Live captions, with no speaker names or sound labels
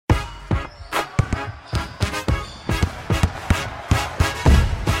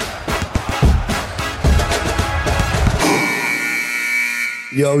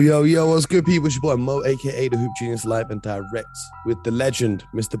Yo, yo, yo, what's good, people? It's your boy Mo, aka the Hoop Genius, live and direct with the legend,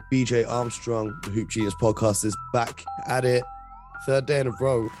 Mr. BJ Armstrong. The Hoop Genius podcast is back at it. Third day in a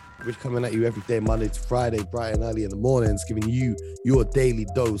row. We're coming at you every day, Monday to Friday, bright and early in the mornings, giving you your daily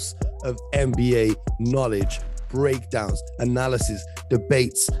dose of NBA knowledge, breakdowns, analysis,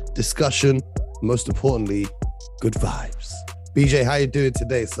 debates, discussion, most importantly, good vibes. BJ, how you doing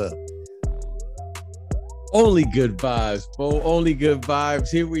today, sir? Only good vibes, Bo. Only good vibes.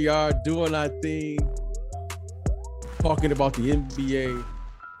 Here we are doing our thing, talking about the NBA.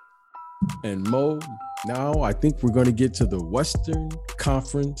 And Mo, now I think we're going to get to the Western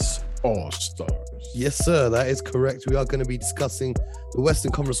Conference All-Stars. Yes, sir. That is correct. We are going to be discussing the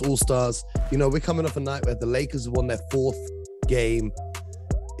Western Conference All-Stars. You know, we're coming off a night where the Lakers won their fourth game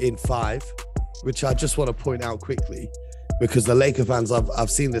in 5, which I just want to point out quickly. Because the Laker fans, I've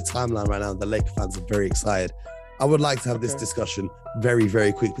seen the timeline right now. The Laker fans are very excited. I would like to have this discussion very,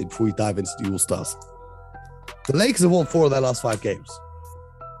 very quickly before we dive into the All-Stars. The Lakers have won 4 of their last 5 games.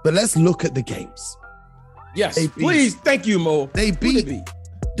 But let's look at the games. Yes, please. Thank you, Mo. They beat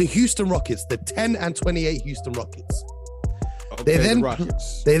the Houston Rockets, the 10-28 Houston Rockets. Okay,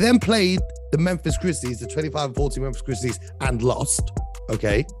 they then played the Memphis Grizzlies, the 25-40 Memphis Grizzlies, and lost.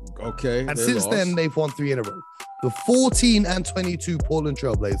 Okay. And since then, they've won 3 in a row. The 14-22 Portland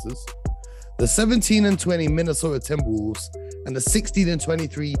Trailblazers, the 17-20 Minnesota Timberwolves, and the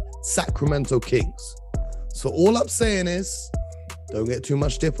 16-23 Sacramento Kings. So all I'm saying is, don't get too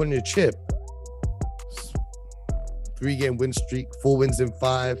much dip on your chip. 3-game win streak, 4 wins in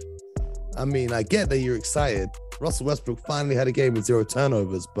 5. I mean, I get that you're excited. Russell Westbrook finally had a game with 0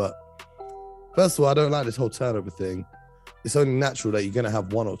 turnovers, but first of all, I don't like this whole turnover thing. It's only natural that you're going to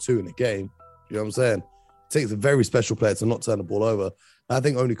have 1 or 2 in a game. You know what I'm saying? It takes a very special player to not turn the ball over. I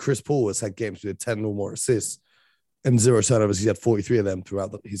think only Chris Paul has had games with 10 or more assists and 0 turnovers. He's had 43 of them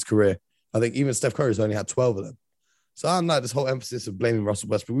throughout his career. I think even Steph Curry's only had 12 of them. So I'm like this whole emphasis of blaming Russell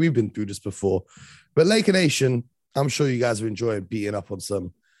Westbrook. We've been through this before. But Laker Nation, I'm sure you guys are enjoying beating up on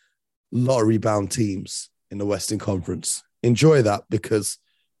some lottery bound teams in the Western Conference. Enjoy that because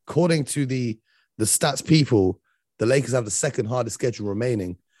according to the stats people, the Lakers have the second hardest schedule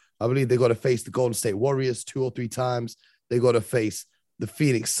remaining. I believe they got to face the Golden State Warriors 2 or 3 times. They got to face the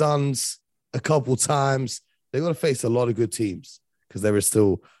Phoenix Suns a couple times. They got to face a lot of good teams because there is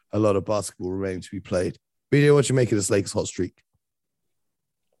still a lot of basketball remaining to be played. BJ, what you make of this Lakers hot streak?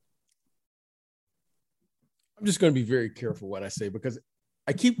 I'm just going to be very careful what I say because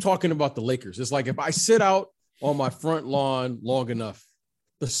I keep talking about the Lakers. It's like if I sit out on my front lawn long enough,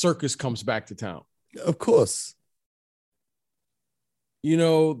 the circus comes back to town. Of course. You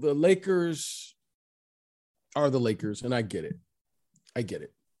know, the Lakers are the Lakers, and I get it.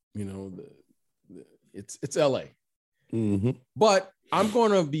 You know, it's LA. Mm-hmm. But I'm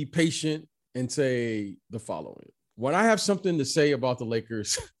going to be patient and say the following. When I have something to say about the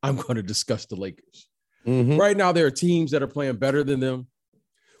Lakers, I'm going to discuss the Lakers. Mm-hmm. Right now, there are teams that are playing better than them.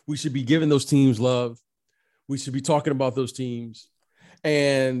 We should be giving those teams love. We should be talking about those teams.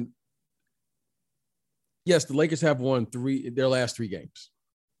 And yes, the Lakers have won their last 3 games.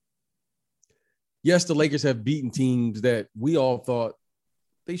 Yes, the Lakers have beaten teams that we all thought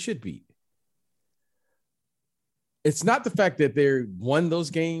they should beat. It's not the fact that they won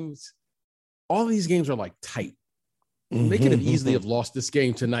those games. All these games are like tight. They could have easily have lost this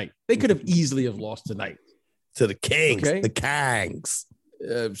game tonight. They could have easily have lost tonight. To the Kings, okay? The Kangs.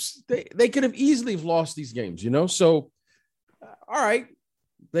 They could have easily have lost these games, you know? So, all right.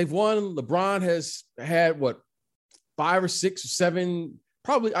 They've won. LeBron has had, 5 or 6 or 7,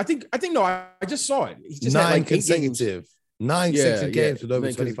 probably. I think, no, I just saw it. He's just 9 had like consecutive. 9 consecutive games with over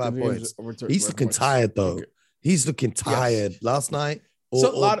 25 points. He's looking tired, though. Okay. He's looking tired. Yes. Last night, that's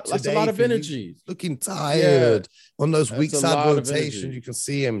a lot of energy. Looking tired. On those weak side rotations, you can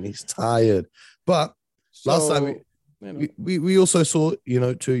see him. He's tired. But last time, we also saw,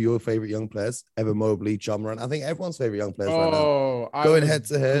 2 of your favorite young players, Evan Mobley, Ja Morant. I think everyone's favorite young players right now. Going head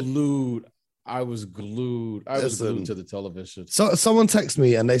to head. I was glued. I was glued to the television. So someone texted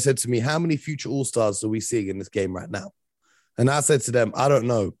me and they said to me, how many future All-Stars are we seeing in this game right now? And I said to them, I don't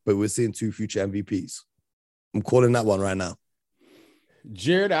know, but we're seeing 2 future MVPs. I'm calling that one right now.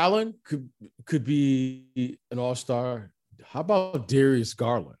 Jared Allen could be an All-Star. How about Darius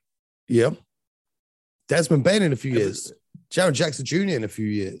Garland? Yeah. Desmond Bain in a few years. Jaren Jackson Jr. in a few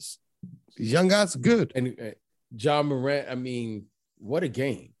years. These young guys are good. And Ja Morant, I mean, what a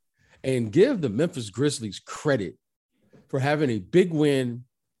game. And give the Memphis Grizzlies credit for having a big win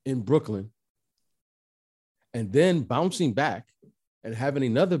in Brooklyn and then bouncing back and having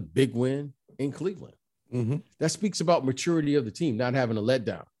another big win in Cleveland. Mm-hmm. That speaks about maturity of the team, not having a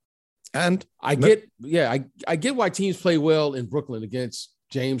letdown. And I get why teams play well in Brooklyn against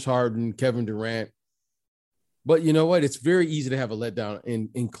James Harden, Kevin Durant. But you know what? It's very easy to have a letdown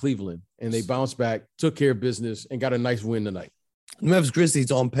in Cleveland, and they bounced back, took care of business, and got a nice win tonight. The Memphis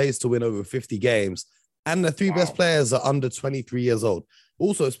Grizzlies are on pace to win over 50 games, and the three best players are under 23 years old.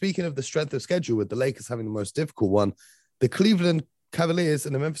 Also, speaking of the strength of schedule, with the Lakers having the most difficult one, the Cleveland Cavaliers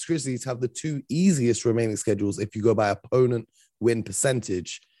and the Memphis Grizzlies have the two easiest remaining schedules if you go by opponent win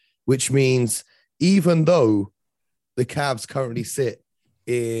percentage, which means even though the Cavs currently sit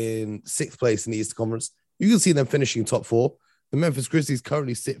in 6th place in the Eastern Conference, you can see them finishing top 4. The Memphis Grizzlies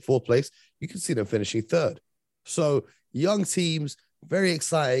currently sit 4th place. You can see them finishing 3rd. So young teams, very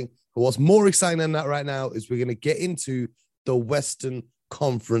exciting. But what's more exciting than that right now is we're going to get into the Western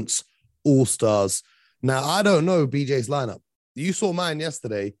Conference All-Stars. Now, I don't know BJ's lineup. You saw mine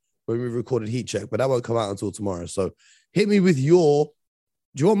yesterday when we recorded Heat Check, but that won't come out until tomorrow. So hit me with your...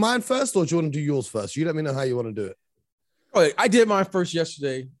 Do you want mine first or do you want to do yours first? You let me know how you want to do it. All right, I did mine first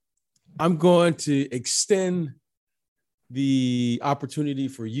yesterday. I'm going to extend the opportunity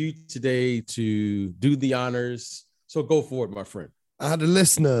for you today to do the honors. So go for it, my friend. I had a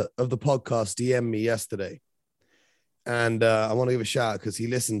listener of the podcast DM me yesterday. And I want to give a shout out because he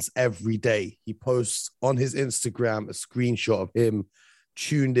listens every day. He posts on his Instagram a screenshot of him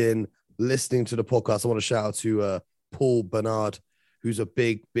tuned in, listening to the podcast. I want to shout out to Paul Bernard, who's a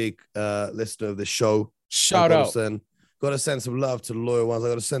big listener of the show. Shout out. Got to send some love to the loyal ones. I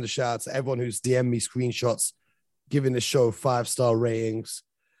got to send a shout out to everyone who's DM me screenshots, giving the show 5-star ratings.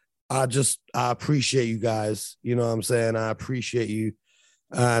 I appreciate you guys. You know what I'm saying? I appreciate you.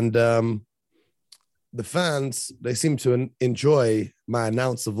 And the fans, they seem to enjoy my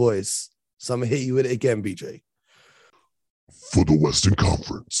announcer voice. So I'm going to hit you with it again, BJ. For the Western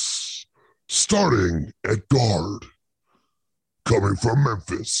Conference, starting at guard, coming from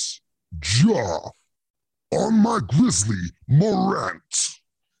Memphis, Ja on my Grizzly Morant.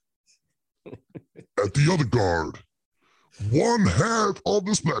 At the other guard, one half of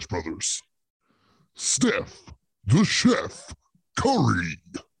the Splash Brothers, Steph the Chef Curry.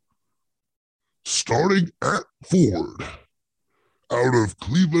 Starting at forward, out of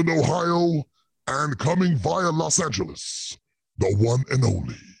Cleveland, Ohio, and coming via Los Angeles, the one and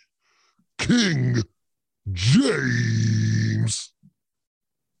only King James.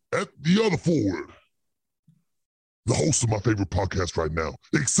 At the other forward, the host of my favorite podcast right now,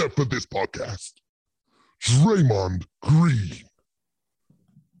 except for this podcast, Draymond Green.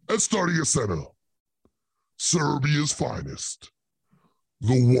 And starting at center, Serbia's finest,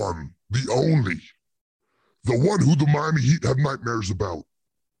 the one, the only, the one who the Miami Heat have nightmares about,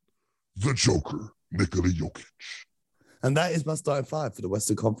 the Joker, Nikola Jokic. And that is my starting 5 for the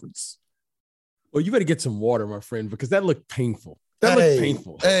Western Conference. Well, you better get some water, my friend, because that looked painful. Looked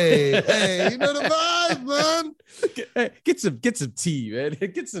painful. Hey, you know the vibe, man. Hey, get some tea, man.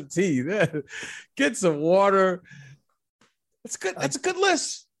 Get some tea. Get some water. That's good. That's a good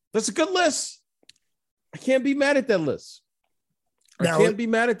list. That's a good list. I can't be mad at that list. Can't be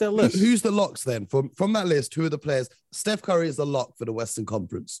mad at that list. Who's the locks then? From that list, who are the players? Steph Curry is the lock for the Western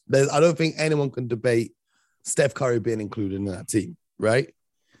Conference. I don't think anyone can debate Steph Curry being included in that team, right?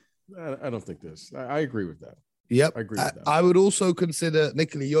 I don't think this. I agree with that. Yep. I agree with that. I would also consider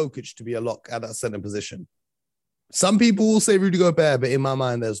Nikola Jokic to be a lock at that center position. Some people will say Rudy Gobert, but in my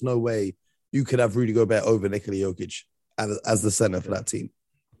mind, there's no way you could have Rudy Gobert over Nikola Jokic as the center for that team.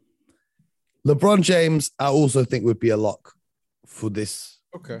 LeBron James, I also think would be a lock for this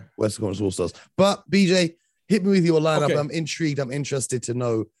Western Conference All-Stars. But BJ, hit me with your lineup. Okay. I'm intrigued. I'm interested to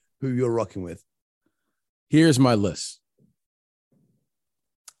know who you're rocking with. Here's my list.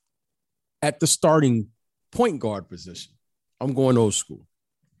 At the starting point guard position, I'm going old school.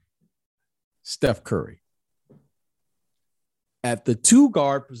 Steph Curry. At the 2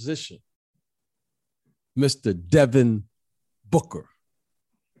 guard position, Mr. Devin Booker.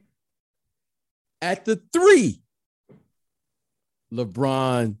 At the 3,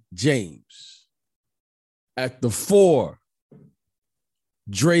 LeBron James. At the 4,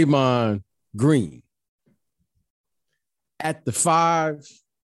 Draymond Green. At the 5,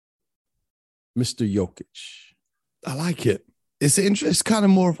 Mr. Jokic. I like it. It's kind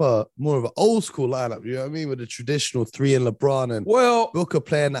of more of an old school lineup. You know what I mean? With the traditional 3 and LeBron and Booker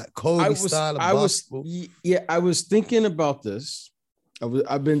playing that Kobe style of basketball. I was thinking about this.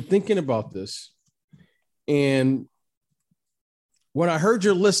 I've been thinking about this, and when I heard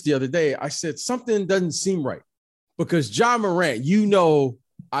your list the other day, I said something doesn't seem right because Ja Morant. You know,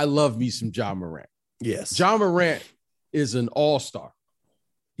 I love me some Ja Morant. Yes, Ja Morant is an all-star.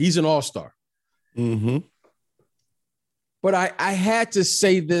 He's an all-star. Mm-hmm. But I had to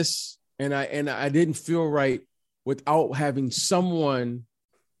say this, and I didn't feel right without having someone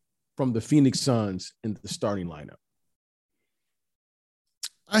from the Phoenix Suns in the starting lineup.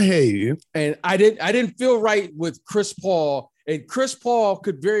 I hear you. And I didn't feel right with Chris Paul. And Chris Paul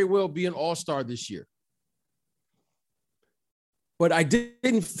could very well be an all-star this year. But I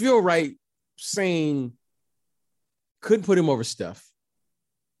didn't feel right saying couldn't put him over Steph.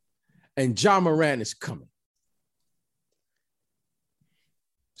 And Ja Morant is coming.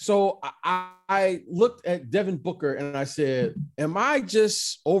 So I looked at Devin Booker and I said, am I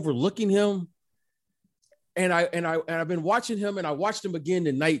just overlooking him? And I've been watching him, and I watched him again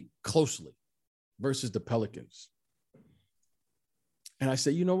tonight closely versus the Pelicans. And I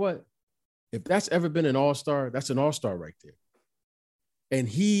said, you know what? If that's ever been an all-star, that's an all-star right there. And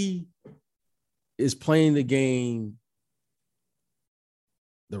he is playing the game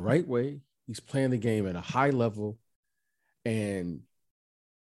the right way. He's playing the game at a high level. And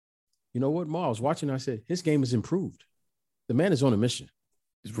you know what, Ma? I was watching, I said, his game has improved. The man is on a mission.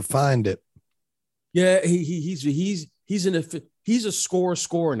 He's refined it. Yeah, he's a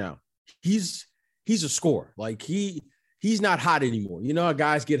scorer now. He's a scorer. Like he's not hot anymore. You know how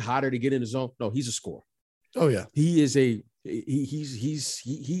guys get hotter to get in the zone? No, he's a scorer. Oh yeah. He's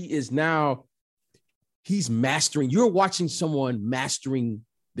mastering. You're watching someone mastering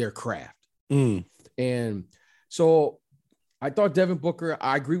their craft. And so I thought Devin Booker,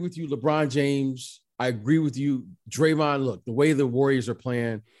 I agree with you, LeBron James. I agree with you, Draymond. Look, the way the Warriors are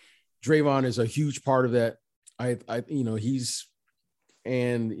playing, Draymond is a huge part of that. Jokic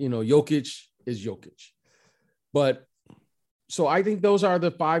is Jokic. But so I think those are the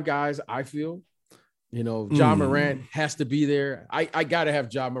five guys I feel. Ja Morant has to be there. I got to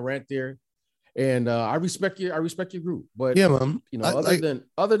have Ja Morant there. And I respect your group. But yeah, man.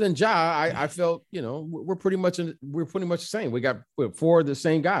 Other than Ja, I felt, we're pretty much the same. We got four of the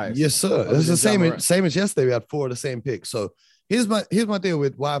same guys. Yes, sir. It's the same as yesterday. We had four of the same picks. So here's my deal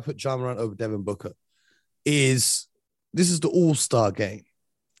with why I put Ja Morant over Devin Booker is this is the all-star game.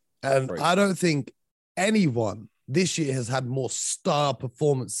 And right. I don't think anyone this year has had more star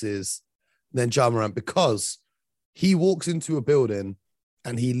performances than Ja Morant because he walks into a building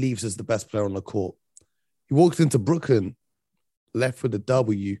and he leaves as the best player on the court. He walked into Brooklyn, left with a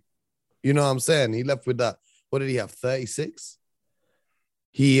W. You know what I'm saying? He left with that. What did he have? 36?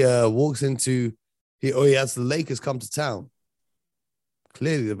 He walks into, he has the Lakers come to town.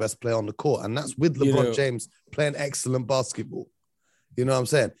 Clearly the best player on the court. And that's with LeBron James playing excellent basketball. You know what I'm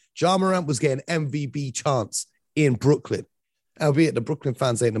saying? Ja Morant was getting MVP chance in Brooklyn. Albeit the Brooklyn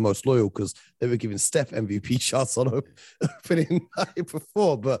fans ain't the most loyal because they were giving Steph MVP shots on opening night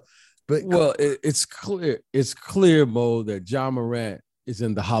before. But well, it's clear, Mo, that Ja Morant is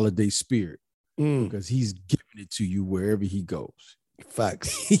in the holiday spirit because he's giving it to you wherever he goes.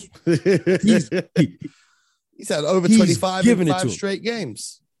 Facts. He's had over 25 in 5 straight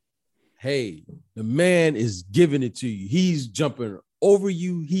games. Hey, the man is giving it to you. He's jumping over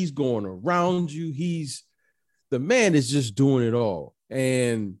you. He's going around you. The man is just doing it all.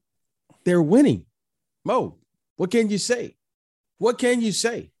 And they're winning. Mo, what can you say? What can you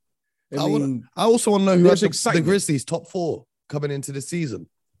say? I also want to know who has the Grizzlies top 4 coming into the season.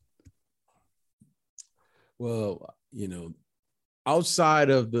 Well, outside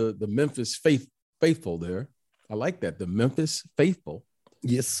of the Memphis faithful there, I like that. The Memphis faithful.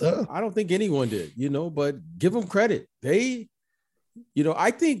 Yes, sir. I don't think anyone did, but give them credit. They,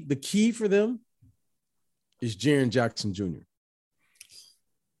 I think the key for them is Jaren Jackson Jr.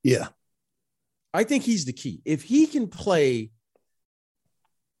 Yeah. I think he's the key. If he can play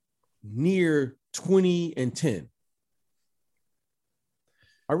near 20 and 10,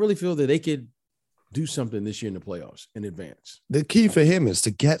 I really feel that they could do something this year in the playoffs in advance. The key for him is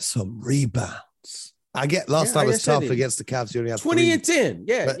to get some rebounds. I get last time it's tough against the Cavs. He only had 20 3. and 10.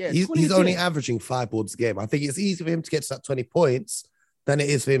 Yeah. He's only averaging 5 boards a game. I think it's easier for him to get to that 20 points than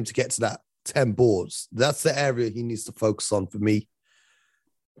it is for him to get to that 10 boards. That's the area he needs to focus on for me.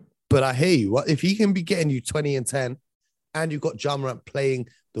 But I hear you. What if he can be getting you 20 and 10 and you've got Ja Morant playing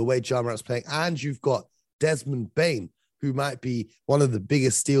the way Ja Morant's playing and you've got Desmond Bane, who might be one of the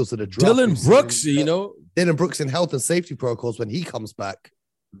biggest steals of the draft. Dylan Brooks, Dylan Brooks in health and safety protocols when he comes back.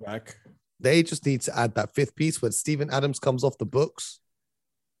 They just need to add that 5th piece when Steven Adams comes off the books.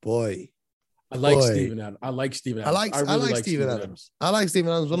 Boy. I like Steven Adams. I like Steven Adams. I like Steven Adams. I like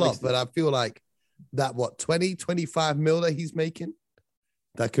Steven Adams a lot, but I feel like that 25 mil that he's making,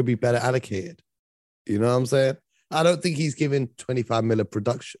 that could be better allocated. You know what I'm saying? I don't think he's given 25 mil of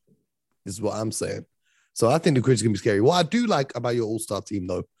production, is what I'm saying. So I think the Grizzlies are going to be scary. What I do like about your all-star team,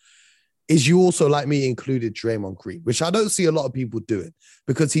 though, is you also, like me, included Draymond Green, which I don't see a lot of people doing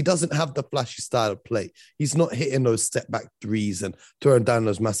because he doesn't have the flashy style of play. He's not hitting those step back threes and throwing down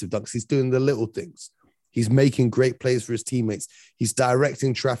those massive dunks. He's doing the little things. He's making great plays for his teammates. He's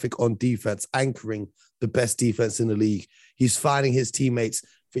directing traffic on defense, anchoring the best defense in the league. He's finding his teammates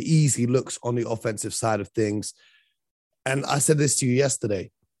for easy looks on the offensive side of things. And I said this to you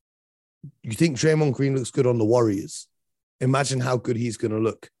yesterday. You think Draymond Green looks good on the Warriors? Imagine how good he's going to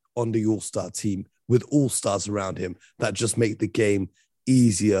look on the all-star team with all-stars around him that just make the game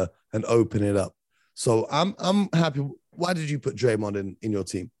easier and open it up. So I'm happy. Why did you put Draymond in your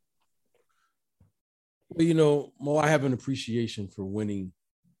team? Well, you know, Mo, I have an appreciation for winning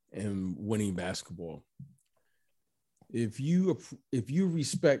and winning basketball. If you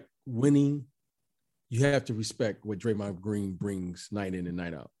respect winning, you have to respect what Draymond Green brings night in and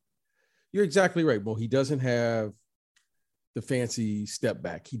night out. You're exactly right, Mo. He doesn't have the fancy step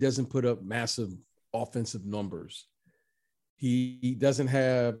back. He doesn't put up massive offensive numbers. He doesn't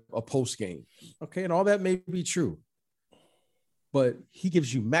have a post game. Okay, and all that may be true, but he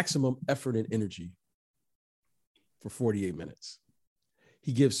gives you maximum effort and energy for 48 minutes.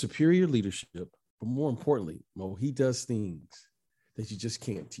 He gives superior leadership, but more importantly, Mo, he does things that you just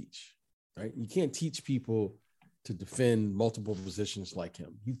can't teach, right? You can't teach people to defend multiple positions like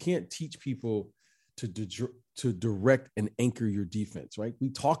him. You can't teach people to direct and anchor your defense, right? We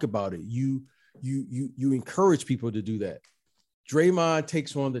talk about it. You encourage people to do that. Draymond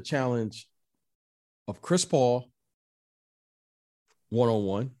takes on the challenge of Chris Paul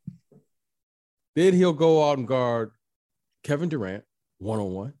one-on-one. Then he'll go out and guard Kevin Durant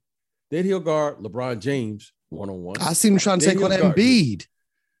one-on-one. Then he'll guard LeBron James one-on-one. I see him trying to take on Embiid.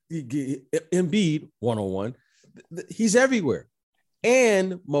 Embiid one-on-one. He's everywhere.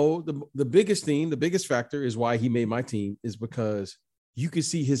 And Mo, the biggest thing, the biggest factor is why he made my team is because you could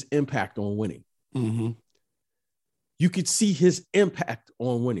see his impact on winning. Mm-hmm. You could see his impact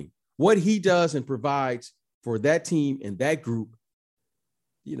on winning. What he does and provides for that team and that group,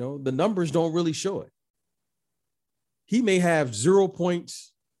 you know, the numbers don't really show it. He may have 0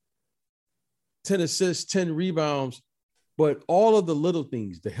 points, 10 assists, 10 rebounds, but all of the little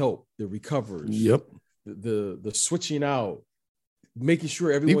things, the help, the recovers, the switching out, making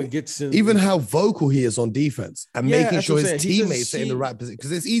sure everyone gets in. Even how vocal he is on defense and making sure his teammates are in the right position.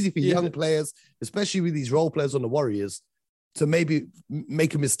 Because it's easy for young players, especially with these role players on the Warriors, to maybe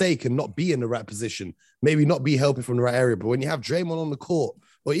make a mistake and not be in the right position, maybe not be helping from the right area. But when you have Draymond on the court,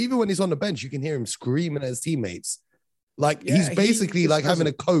 or even when he's on the bench, you can hear him screaming at his teammates. Like he's basically like having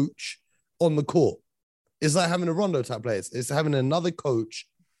a coach on the court. It's like having a Rondo type player. It's having another coach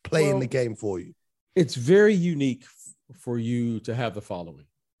playing the game for you. It's very unique for you to have the following.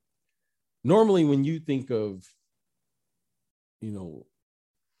 Normally, when you think of, you know,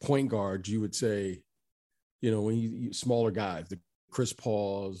 point guards, you would say, you know, when you smaller guys, the Chris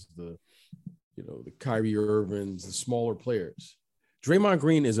Pauls, the Kyrie Irvings, the smaller players. Draymond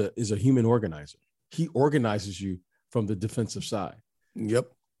Green is a human organizer. He organizes you from the defensive side.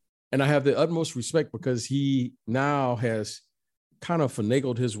 Yep. And I have the utmost respect because he now has kind of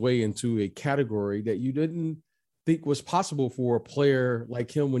finagled his way into a category that you didn't think was possible for a player like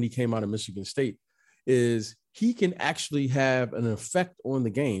him when he came out of Michigan State, is he can actually have an effect on the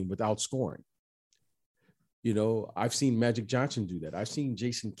game without scoring. You know, I've seen Magic Johnson do that. I've seen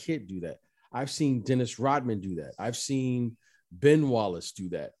Jason Kidd do that. I've seen Dennis Rodman do that. I've seen Ben Wallace do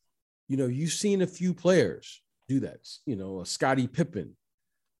that. You know, you've seen a few players do that. You know, Scottie Pippen.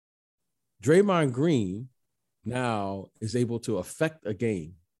 Draymond Green now is able to affect a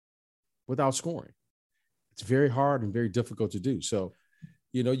game without scoring. It's very hard and very difficult to do. So,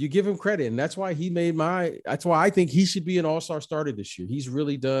 you know, you give him credit, and that's why that's why I think he should be an all-star starter this year. He's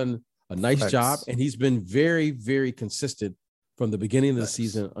really done a nice job, and he's been very, very consistent from the beginning of the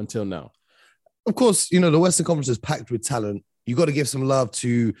season until now. Of course, you know, the Western Conference is packed with talent. You got to give some love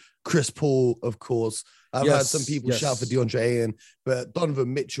to Chris Paul, of course. I've heard some people shout for DeAndre Ayton, but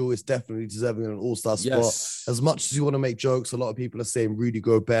Donovan Mitchell is definitely deserving of an all-star spot. As much as you want to make jokes, a lot of people are saying Rudy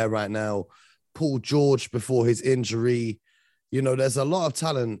Gobert right now, Paul George before his injury. You know, there's a lot of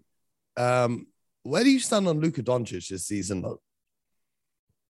talent. Where do you stand on Luka Doncic this season, though?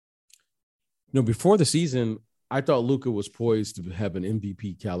 You know, before the season, I thought Luka was poised to have an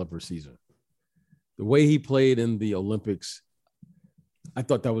MVP caliber season. The way he played in the Olympics, I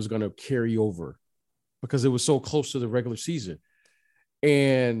thought that was going to carry over because it was so close to the regular season.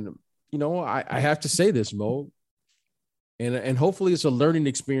 And, you know, I have to say this, Mo, and hopefully it's a learning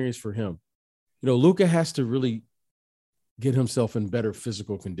experience for him. You know, Luka has to really get himself in better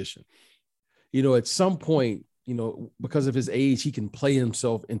physical condition. You know, at some point, because of his age, he can play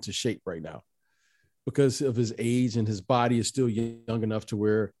himself into shape right now. Because of his age and his body is still young enough to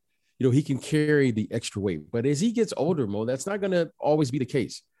where, he can carry the extra weight. But as he gets older, Mo, that's not going to always be the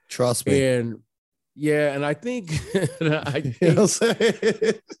case. Trust me. And I think,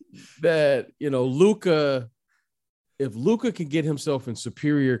 that, Luka, if Luka can get himself in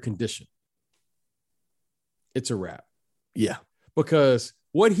superior condition, it's a wrap. Yeah. Because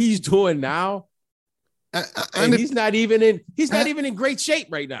what he's doing now, and he's not even in great shape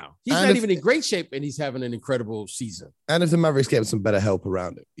right now. He's not even in great shape, and he's having an incredible season. And if the Mavericks get some better help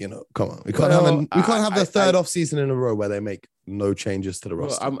around it, come on, we can't have the third off season in a row where they make no changes to the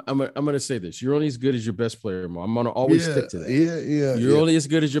roster. I'm going to say this: you're only as good as your best player, Mo. I'm going to always stick to that. Yeah. You're only as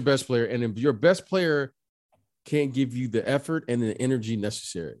good as your best player, and if your best player can't give you the effort and the energy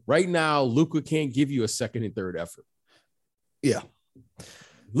necessary right now, Luka can't give you a second and third effort. Yeah.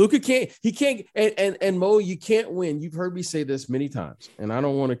 Luka can't, and Mo, you can't win. You've heard me say this many times, and I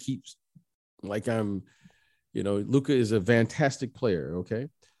don't want to keep like I'm, Luka is a fantastic player, okay?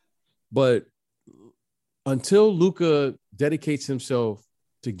 But until Luka dedicates himself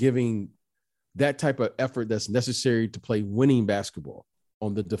to giving that type of effort that's necessary to play winning basketball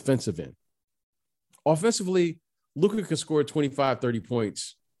on the defensive end, offensively, Luka can score 25, 30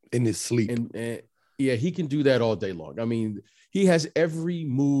 points in his sleep. And he can do that all day long. I mean, he has every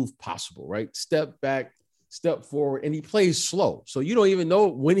move possible, right? Step back, step forward, and he plays slow. So you don't even know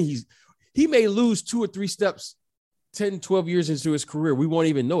when he may lose 2 or 3 steps 10, 12 years into his career. We won't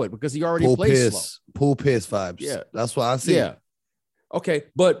even know it because he already plays slow. Paul Pierce vibes. Yeah. That's what I see. Yeah. Okay.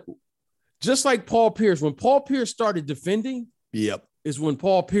 But just like Paul Pierce, when Paul Pierce started defending, is when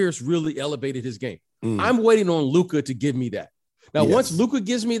Paul Pierce really elevated his game. I'm waiting on Luka to give me that. Now, once Luka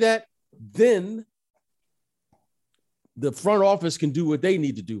gives me that, then the front office can do what they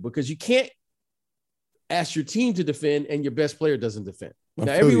need to do, because you can't ask your team to defend and your best player doesn't defend.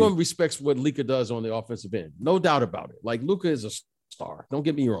 Now, everyone respects what Luka does on the offensive end. No doubt about it. Like, Luka is a star. Don't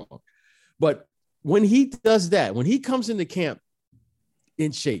get me wrong. But when he does that, when he comes into camp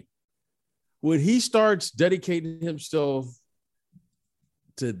in shape, when he starts dedicating himself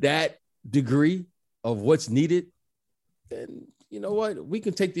to that degree of what's needed, then you know what? We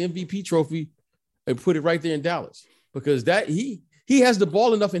can take the MVP trophy and put it right there in Dallas. Because that he has the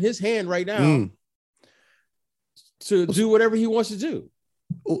ball enough in his hand right now to do whatever he wants to do.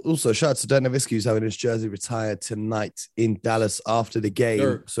 Also, shout out to Dirk Nowitzki, who's having his jersey retired tonight in Dallas after the game.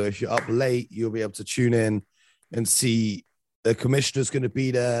 Dirk. So if you're up late, you'll be able to tune in and see the commissioner's going to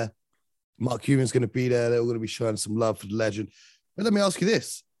be there. Mark Cuban's going to be there. They're all going to be showing some love for the legend. But let me ask you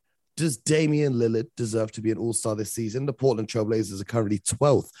this. Does Damian Lillard deserve to be an all-star this season? The Portland Trailblazers are currently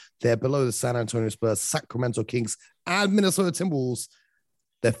 12th. They're below the San Antonio Spurs, Sacramento Kings, and Minnesota Timberwolves.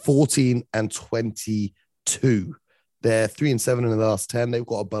 They're 14 and 22. They're 3-7 in the last 10. They've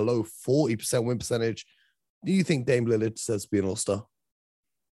got a below 40% win percentage. Do you think Dame Lillard deserves to be an all-star?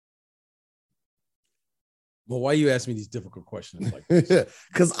 Well, why are you asking me these difficult questions like this?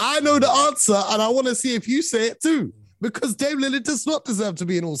 Because I know the answer, and I want to see if you say it too. Because Dame Lillard does not deserve to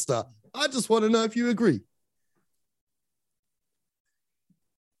be an all-star. I just want to know if you agree.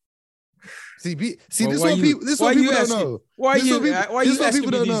 This is what people don't know. Why are you asking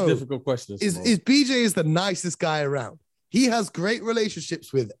me these difficult questions? Is BJ is the nicest guy around. He has great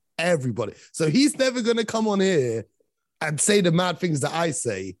relationships with everybody. So he's never going to come on here and say the mad things that I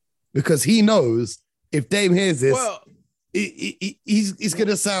say, because he knows if Dame hears this, it's going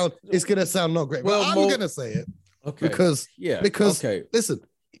to sound not great. Well, I'm going to say it. Okay. Because listen,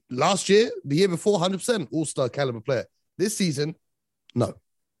 last year, the year before, 100% all-star caliber player. This season, no.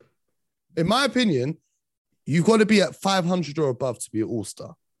 In my opinion, you've got to be at 500 or above to be an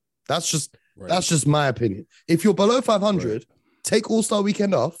all-star. That's just my opinion. If you're below 500, take all-star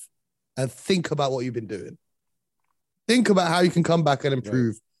weekend off and think about what you've been doing. Think about how you can come back and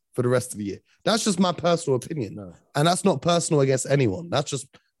improve for the rest of the year. That's just my personal opinion. No. And that's not personal against anyone. That's just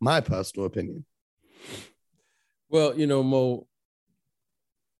my personal opinion. Well, Mo,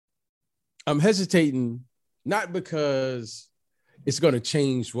 I'm hesitating, not because it's going to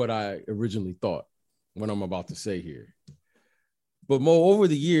change what I originally thought, what I'm about to say here. But Mo, over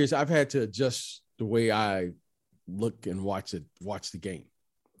the years, I've had to adjust the way I look and watch the game.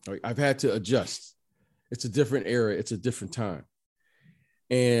 I've had to adjust. It's a different era. It's a different time.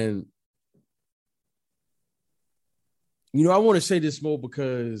 And, I want to say this, Mo,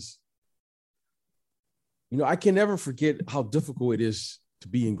 because I can never forget how difficult it is to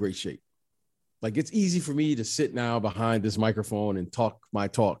be in great shape. Like, it's easy for me to sit now behind this microphone and talk my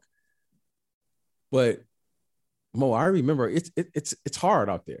talk. But Mo, I remember it's hard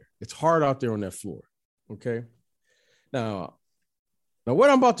out there. It's hard out there on that floor. Okay. Now what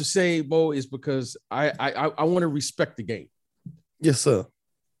I'm about to say, Mo, is because I want to respect the game. Yes, sir.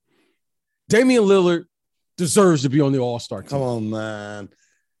 Damian Lillard deserves to be on the All-Star team. Come on, man.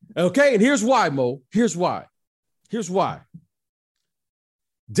 Okay, and here's why, Mo. Here's why.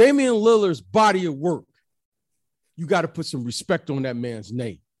 Damian Lillard's body of work, you got to put some respect on that man's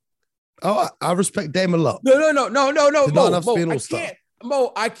name. Oh, I respect Dame a lot. No,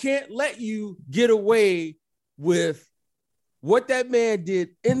 Mo, I can't let you get away with what that man did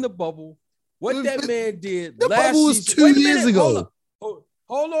in the bubble, what that man did the last bubble was season. 2 years ago.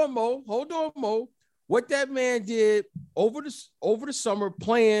 Hold on, Mo. What that man did over the summer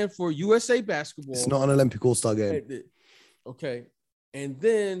playing for USA basketball. It's not an Olympic All-Star game. Okay. And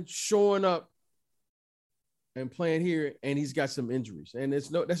then showing up and playing here, and he's got some injuries. And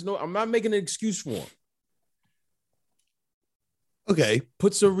I'm not making an excuse for him. Okay.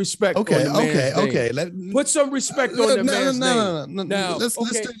 Put some respect on the man's name. Put some respect on the man's name. No. Now, let's do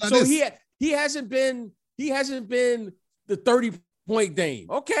it like so this. he hasn't been the 30-point Dame.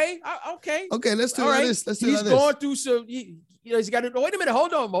 Okay. Okay, let's do it like this. He's going through some. He's got to. Wait a minute.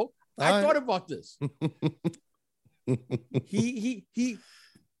 Hold on, Mo. I thought about this. He's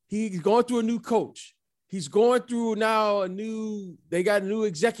going through a new coach. He's going through now they got a new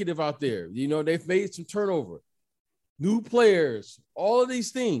executive out there. You know, they've made some turnover. New players, all of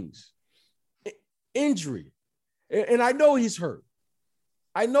these things. Injury. And I know he's hurt.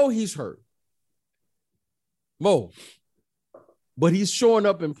 Mo. But he's showing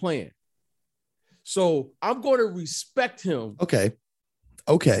up and playing. So I'm going to respect him. Okay.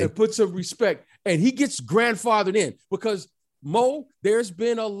 And put some respect. And he gets grandfathered in because, Mo, there's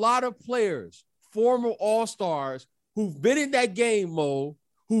been a lot of players, former All-Stars, who've been in that game, Mo,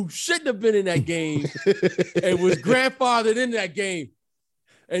 who shouldn't have been in that game and was grandfathered in that game.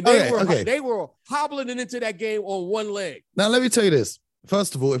 And they were hobbling into that game on one leg. Now, let me tell you this.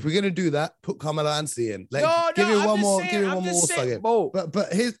 First of all, if we're going to do that, put Carmelo Anthony in. Give me one more All-Star game.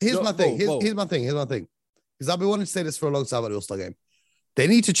 But here's my thing. Here's my thing. Because I've been wanting to say this for a long time about the All-Star game. They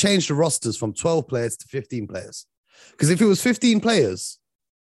need to change the rosters from 12 players to 15 players. Because if it was 15 players,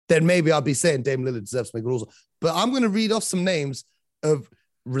 then maybe I'll be saying Dame Lillard deserves to make an All-Star. But I'm going to read off some names of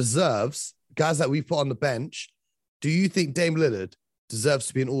reserves, guys that we put on the bench. Do you think Dame Lillard deserves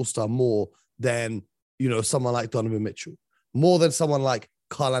to be an All-Star more than, someone like Donovan Mitchell? More than someone like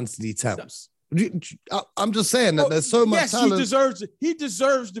Karl Anthony Towns? I'm just saying that there's so much talent. He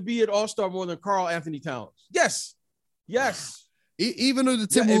deserves to be an All-Star more than Karl Anthony Towns. Yes. Even though the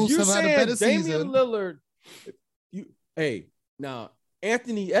Timberwolves have had a better Damian season. Lillard, now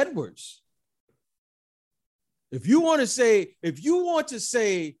Anthony Edwards. If you want to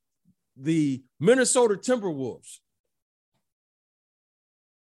say the Minnesota Timberwolves,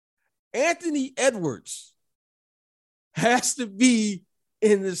 Anthony Edwards has to be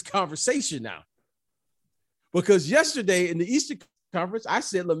in this conversation now. Because yesterday in the Eastern Conference, I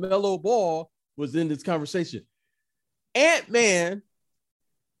said LaMelo Ball was in this conversation. Ant-Man,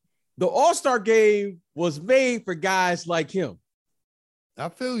 the All-Star game was made for guys like him. I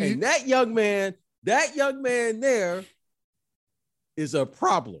feel you. And that young man there is a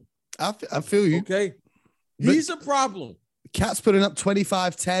problem. I feel you. Okay. He's a problem. Cat's putting up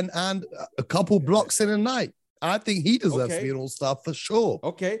 25, 10, and a couple blocks in a night. I think he deserves to be an All-Star for sure.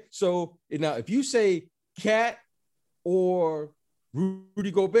 Okay. So now if you say Cat or Rudy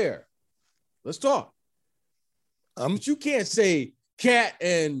Gobert, let's talk. But you can't say Cat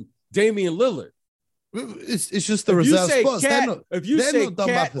and Damian Lillard. It's just the reserve spots. If you say not done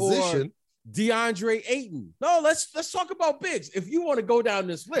by position. Or DeAndre Ayton. No, let's talk about bigs. If you want to go down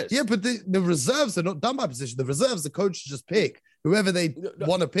this list. Yeah, but the reserves are not done by position. The reserves, the coaches just pick whoever they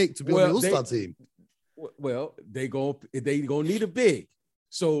want to pick to be on the All-Star team. Well, they gonna need a big.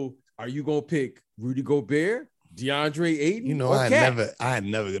 So are you gonna pick Rudy Gobert, DeAndre Ayton? I ain't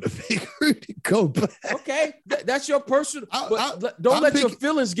never gonna pick Rudy Gobert. Okay, that's your personal. Don't let your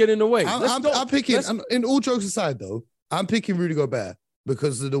feelings get in the way. I'm picking. In all jokes aside, though, I'm picking Rudy Gobert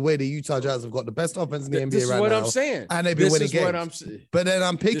because of the way the Utah Jazz have got the best offense in the NBA right now. This is what I'm saying, and they've been winning games. But then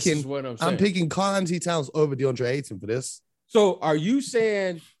I'm picking Karl Anthony Towns over DeAndre Ayton for this. So are you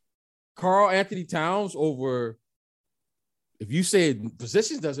saying Karl Anthony Towns over? If you say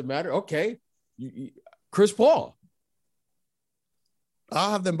positions doesn't matter, okay. Chris Paul.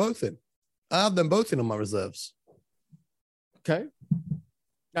 I'll have them both in. On my reserves. Okay.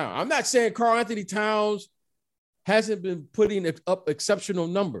 Now, I'm not saying Karl Anthony Towns hasn't been putting up exceptional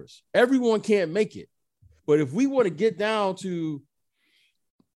numbers. Everyone can't make it. But if we want to get down to,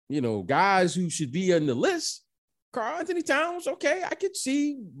 guys who should be on the list, Karl Anthony Towns, okay, I could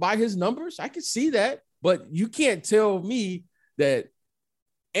see by his numbers. I could see that. But you can't tell me that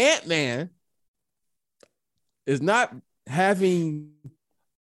Ant-Man is not having.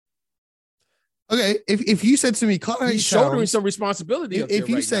 Okay, if you said to me, he's shouldering some responsibility. If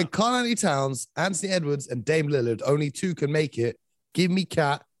you said Karl-Anthony Towns, Anthony Edwards, and Dame Lillard, only two can make it, give me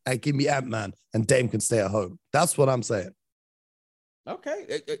Cat and give me Ant-Man, and Dame can stay at home. That's what I'm saying.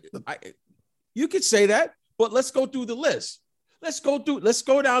 Okay, you could say that, but let's go through the list. Let's go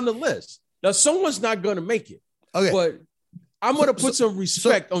down the list. Now, someone's not going to make it. Okay, but I'm going to put some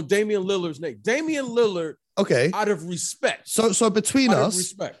respect on Damian Lillard's name. Damian Lillard. Okay, out of respect. So between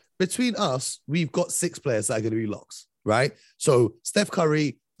us, we've got 6 players that are going to be locks, right? So Steph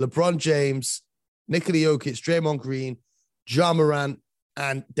Curry, LeBron James, Nikola Jokic, Draymond Green, Ja Morant,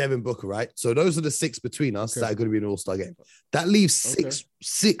 and Devin Booker, right? So those are the 6 between us that are going to be an All-Star game. That leaves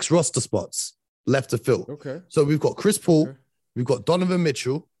six roster spots left to fill. Okay. So we've got Chris Paul, we've got Donovan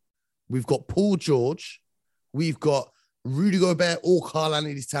Mitchell, we've got Paul George, we've got Rudy Gobert or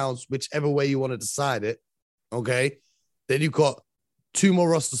Karl-Anthony Towns, whichever way you want to decide it. Okay. Then you've got 2 more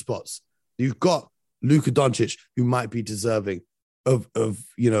roster spots. You've got Luka Doncic, who might be deserving of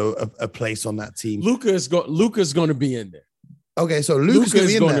a place on that team. Luka's going to be in there. Okay, so Luka's going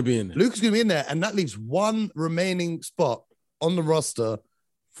to be in there. Luka's going to be in there, and that leaves 1 remaining spot on the roster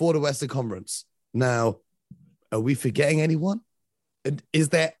for the Western Conference. Now, are we forgetting anyone? Are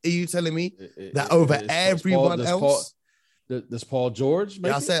you telling me that over everyone else? Does Paul George?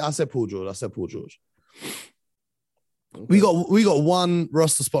 Yeah, I said Paul George. Okay. We got 1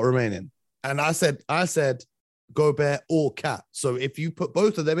 roster spot remaining, and I said Gobert or Cat. So if you put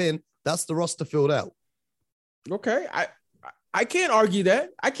both of them in, that's the roster filled out. Okay, I can't argue that.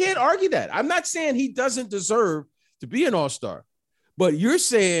 I'm not saying he doesn't deserve to be an All-Star, but you're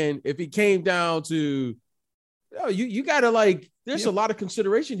saying if it came down to, you gotta there's a lot of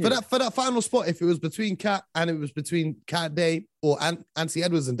consideration here for that final spot. If it was between Cat and it was between Cat and Dame or Anthony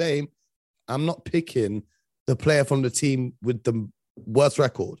Edwards and Dame, I'm not picking the player from the team with the worst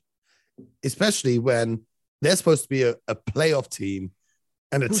record, especially when they're supposed to be a playoff team.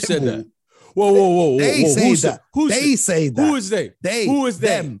 And Who said that? Whoa. They say that. They say that. Who is they? Who is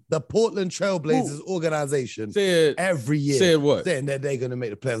them? The Portland Trailblazers organization every year. Said what? Saying that they're going to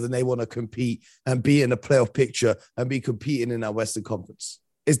make the playoffs and they want to compete and be in the playoff picture and be competing in that Western Conference.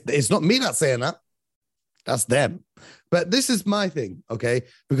 It's not me that's saying that. That's them. But this is my thing, okay?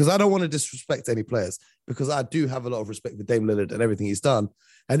 Because I don't want to disrespect any players because I do have a lot of respect for Dame Lillard and everything he's done.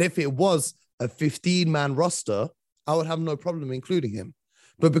 And if it was a 15-man roster, I would have no problem including him.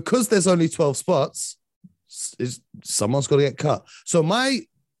 But because there's only 12 spots, someone's got to get cut. So my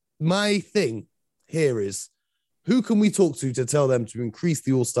thing here is, who can we talk to tell them to increase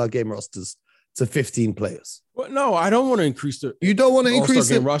the All-Star game rosters to 15 players? Well, no, I don't want to increase the. You don't want to increase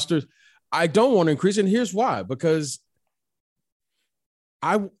the rosters. I don't want to increase it. And here's why: because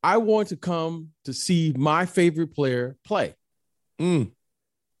I want to come to see my favorite player play. And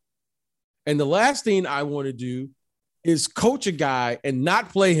the last thing I want to do is coach a guy and not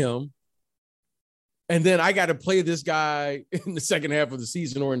play him. And then I got to play this guy in the second half of the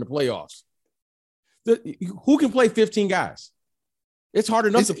season or in the playoffs. Who can play 15 guys? It's hard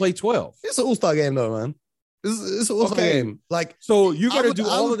enough to play 12. It's an All-Star game though, man. It's an All-Star game. So you got to do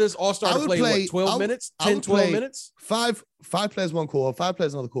all of this All-Star to play 12 minutes, 10, 12 minutes? Five players, 1 quarter, 5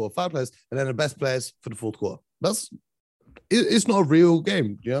 players, another quarter, 5 players, and then the best players for the 4th quarter. It's not a real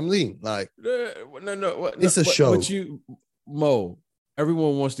game. You know what I mean? It's a show. But Mo,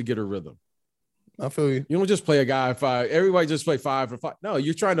 everyone wants to get a rhythm. I feel you. You don't just play a guy 5. Everybody just play 5 for 5. No,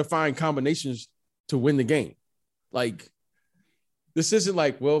 you're trying to find combinations to win the game. This isn't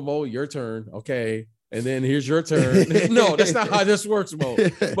Mo, your turn. Okay. And then here's your turn. No, that's not how this works, Mo.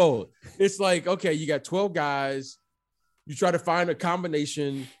 Mo, it's okay, you got 12 guys. You try to find a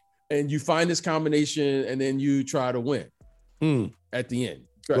combination and you find this combination and then you try to win at the end.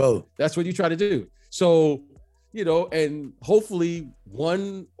 Well, that's what you try to do. So, and hopefully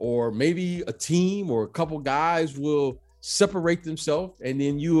one or maybe a team or a couple guys will separate themselves and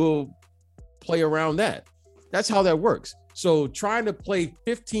then you will play around that. That's how that works. So trying to play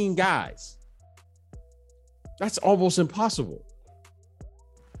 15 guys, that's almost impossible.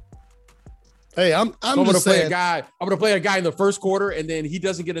 Hey, I'm going to play a guy. I'm going to play a guy in the 1st quarter, and then he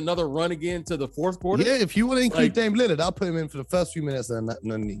doesn't get another run again to the 4th quarter. Yeah, if you want to include Dame Lillard, I'll put him in for the first few minutes, and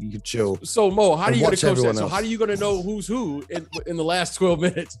then you can chill. So Mo, how are you going to coach that? So how are you going to know who's who in the last 12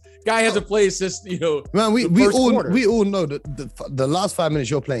 minutes? Guy hasn't played since Man, we all know that the last 5 minutes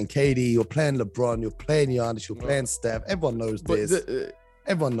you're playing KD, you're playing LeBron, you're playing Giannis, you're playing Steph. Everyone knows this.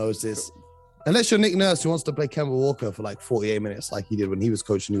 Everyone knows this. Unless you're Nick Nurse who wants to play Kemba Walker for 48 minutes like he did when he was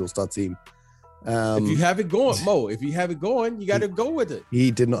coaching the All-Star team. If you have it going, Mo, if you have it going, you got to go with it.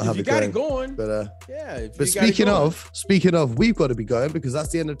 He did not have it going. If you got it going, but speaking of, we've got to be going because that's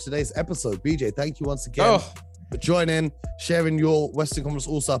the end of today's episode. BJ, thank you once again for joining, sharing your Western Conference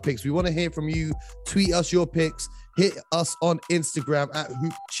All-Star picks. We want to hear from you. Tweet us your picks. Hit us on Instagram at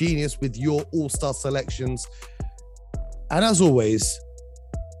Hoop Genius with your All-Star selections. And as always,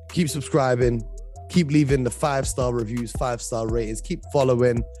 keep subscribing, keep leaving the 5-star reviews, 5-star ratings, keep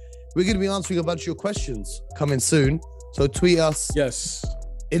following. We're going to be answering a bunch of your questions coming soon. So tweet us. Yes.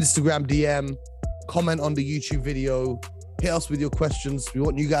 Instagram DM, comment on the YouTube video, hit us with your questions. We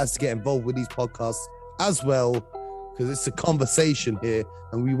want you guys to get involved with these podcasts as well, because it's a conversation here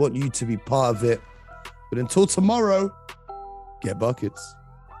and we want you to be part of it. But until tomorrow, get buckets.